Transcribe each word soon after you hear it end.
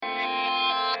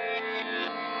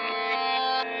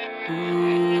I'm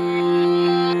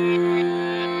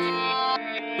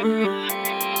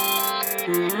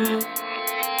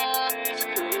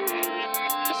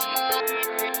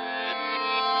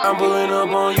pulling up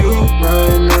on you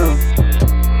right now.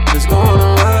 Let's go on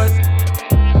a ride.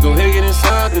 Go ahead, get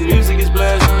inside. The music is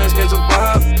blasting. Let's catch a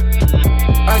vibe.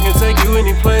 I can take you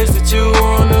any place that you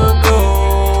wanna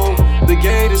go. The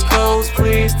gate is closed.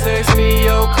 Please text me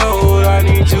your code. I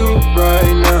need you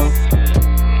right now.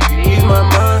 You ease my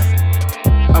mind.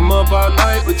 I'm up all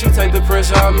night, but you take the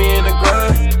pressure off me in the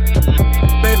grind.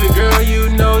 Baby girl, you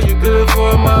know you're good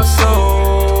for my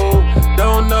soul.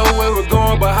 Don't know where we're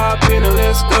going, but hop in and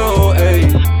let's go.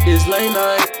 Ayy, it's late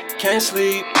night, can't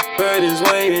sleep, burdens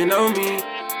weighing on me.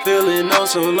 Feeling oh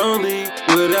so lonely,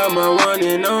 without my one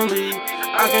and only.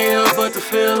 I can't help but to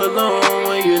feel alone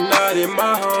when you're not in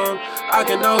my home. I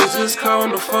can always just call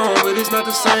on the phone, but it's not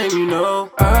the same, you know.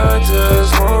 I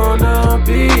just wanna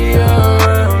be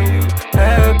around you.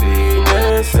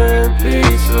 Happiness and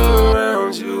peace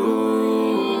around you.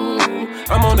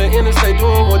 I'm on the interstate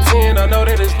doing 110. I know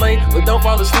that it's late, but don't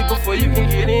fall asleep before you can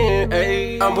get in.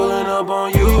 Ayy, I'm pulling up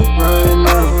on you right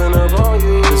now.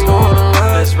 Let's go on a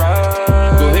ride. Let's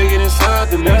ride. Go ahead, get inside.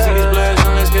 The music is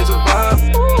blasting. Let's catch a vibe.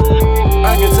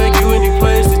 I can take you any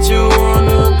place that you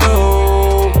wanna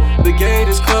go. The gate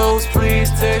is closed. Please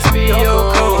text me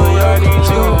your code. I need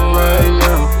you right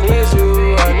now.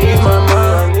 Ease my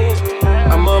mind.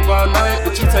 I'm up all night,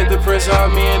 but you take the pressure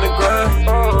off me in the grind.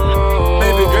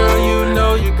 Baby girl, you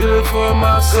know you're good for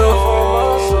my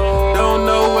soul. Don't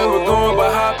know where we're going,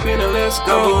 but hop in and let's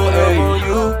go. Hey, on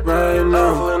you right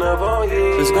now.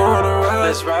 Let's go on a ride.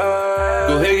 Let's ride.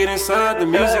 Go ahead, get inside. The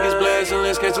music is blasting.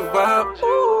 Let's catch a vibe.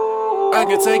 I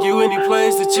can take you any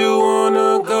place that you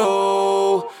wanna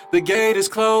go. The gate is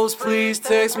closed. Please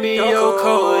text me your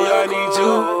code. I need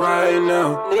you right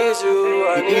now.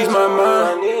 Ease my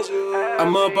mind.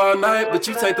 I'm up all night, but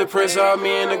you take the pressure off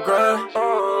me in the grind.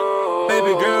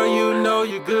 Baby girl, you know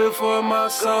you're good for my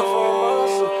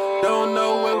soul. Don't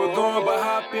know where we're going, but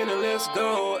hop in and let's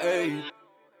go. Ayy.